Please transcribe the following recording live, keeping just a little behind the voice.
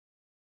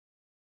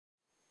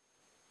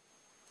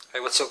Hey,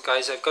 what's up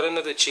guys? I've got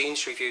another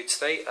jeans review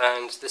today,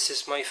 and this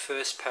is my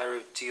first pair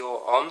of Dior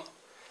Homme.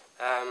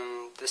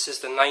 This is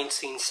the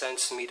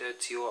 19cm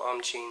Dior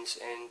Homme jeans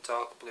in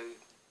dark blue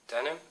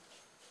denim.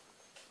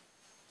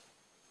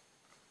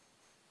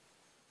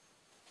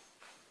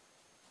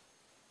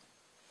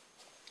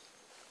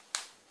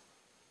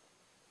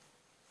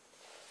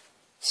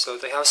 So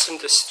they have some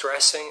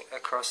distressing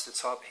across the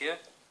top here.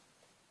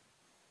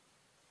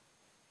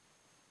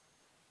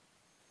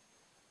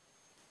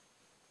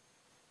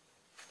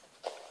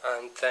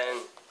 And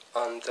then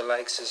on the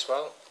legs as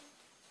well.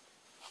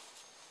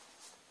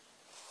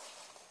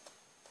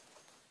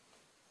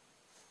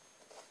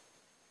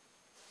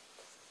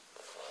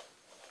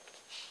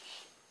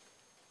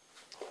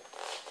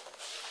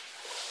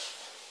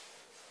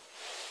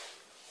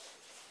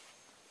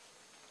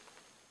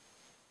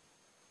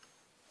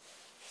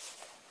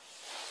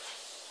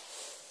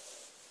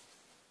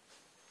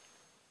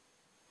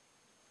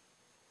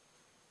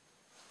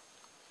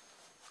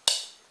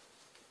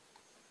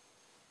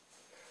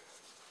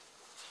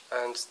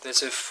 And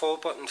there's a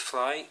 4-button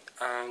fly,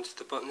 and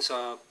the buttons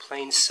are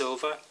plain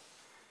silver,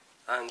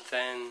 and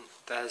then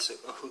there's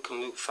a hook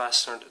and loop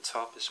fastener at the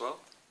top as well.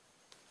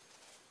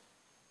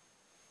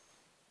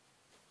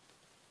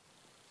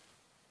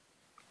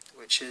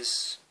 Which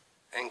is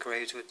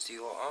engraved with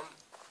Dior Homme.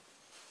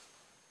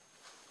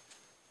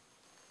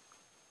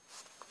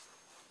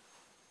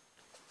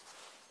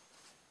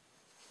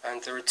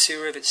 And there are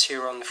 2 rivets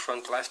here on the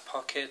front left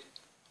pocket,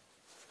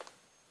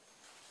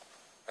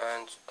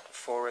 and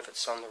 4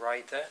 rivets on the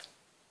right there.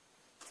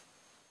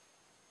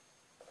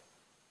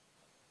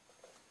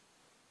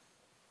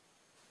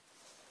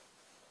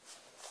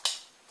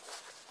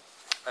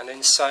 And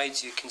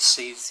inside you can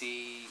see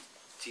the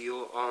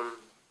Dior Homme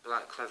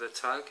black leather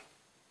tag.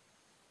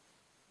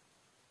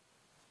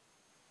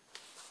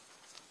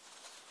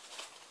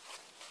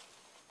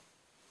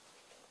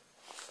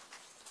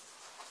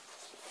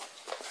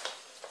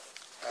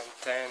 And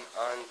then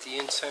on the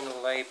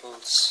internal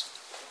labels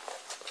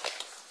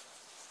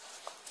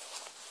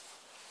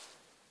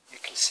you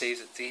can see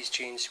that these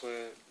jeans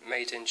were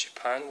made in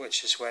Japan,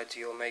 which is where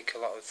Dior make a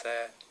lot of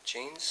their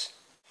jeans.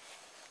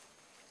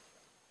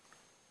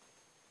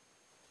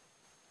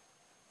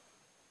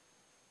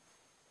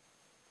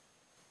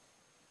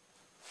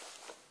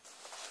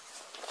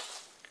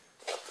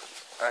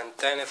 And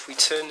then if we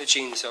turn the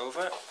jeans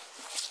over,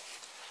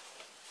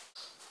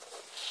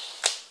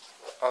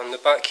 on the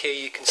back here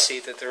you can see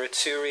that there are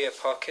 2 rear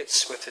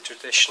pockets with the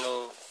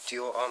traditional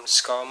Dior Homme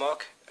scar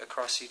mark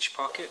across each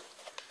pocket.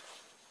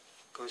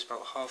 Goes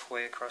about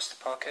halfway across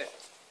the pocket.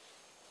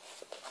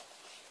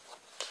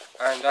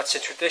 And that's a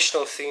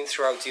traditional theme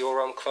throughout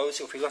Dior Homme clothes.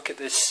 If we look at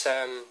this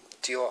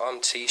Dior Homme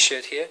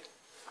t-shirt here,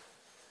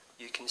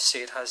 you can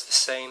see it has the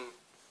same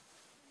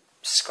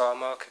scar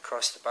mark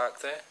across the back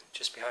there,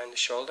 just behind the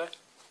shoulder.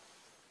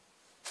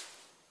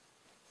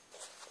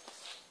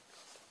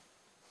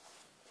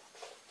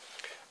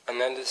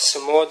 And then there's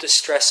some more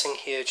distressing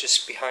here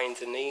just behind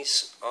the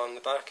knees on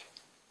the back.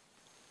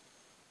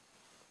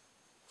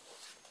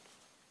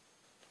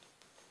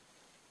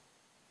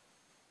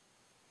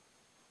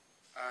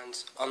 And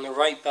on the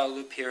right belt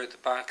loop here at the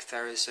back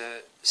there is a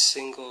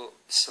single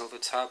silver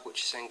tab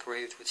which is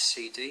engraved with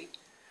CD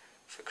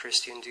for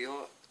Christian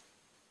Dior.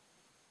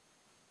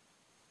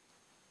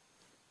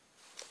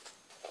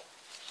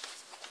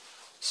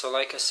 So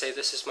like I say,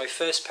 this is my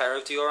first pair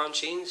of Dior Homme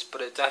jeans,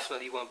 but it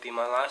definitely won't be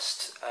my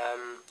last.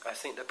 I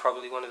think they're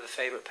probably one of the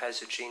favourite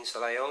pairs of jeans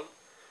that I own.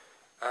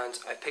 And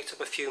I picked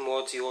up a few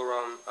more Dior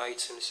Homme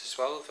items as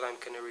well that I'm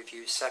going to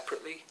review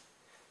separately.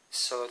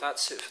 So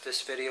that's it for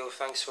this video.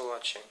 Thanks for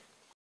watching.